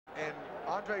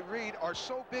Andre Reed are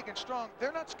so big and strong,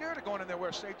 they're not scared of going in there where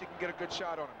a safety can get a good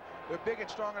shot on them. They're big and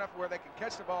strong enough where they can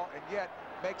catch the ball and yet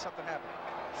make something happen.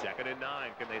 2nd and 9.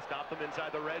 Can they stop them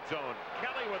inside the red zone?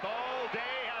 Kelly with all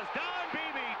day has done.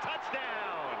 Beebe,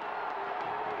 touchdown.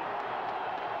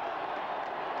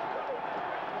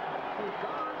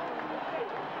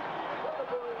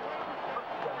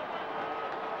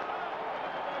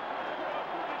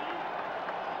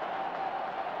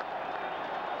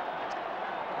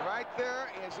 Right there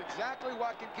is exactly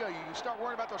what can kill you. You start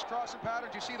worrying about those crossing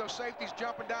patterns. You see those safeties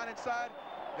jumping down inside.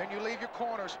 Then you leave your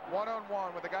corners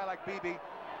one-on-one with a guy like Beebe.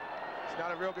 It's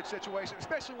not a real good situation,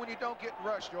 especially when you don't get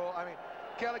rushed, Joel. I mean,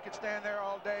 Kelly could stand there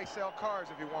all day, sell cars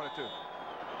if he wanted to.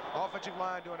 Offensive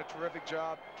line doing a terrific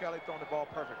job. Kelly throwing the ball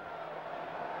perfectly.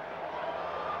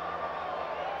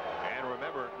 And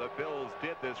remember, the Bills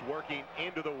did this working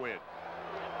into the wind.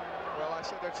 Well, I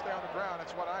said they'd stay on the ground.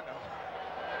 That's what I know.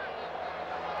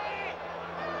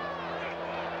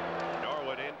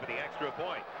 Norwood in for the extra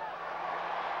point.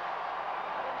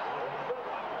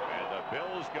 And the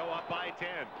Bills go up by 10.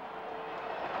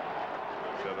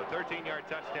 So the 13-yard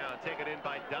touchdown taken in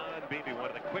by Don Beebe, one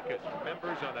of the quickest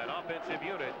members on that offensive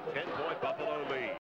unit. 10-point Buffalo lead.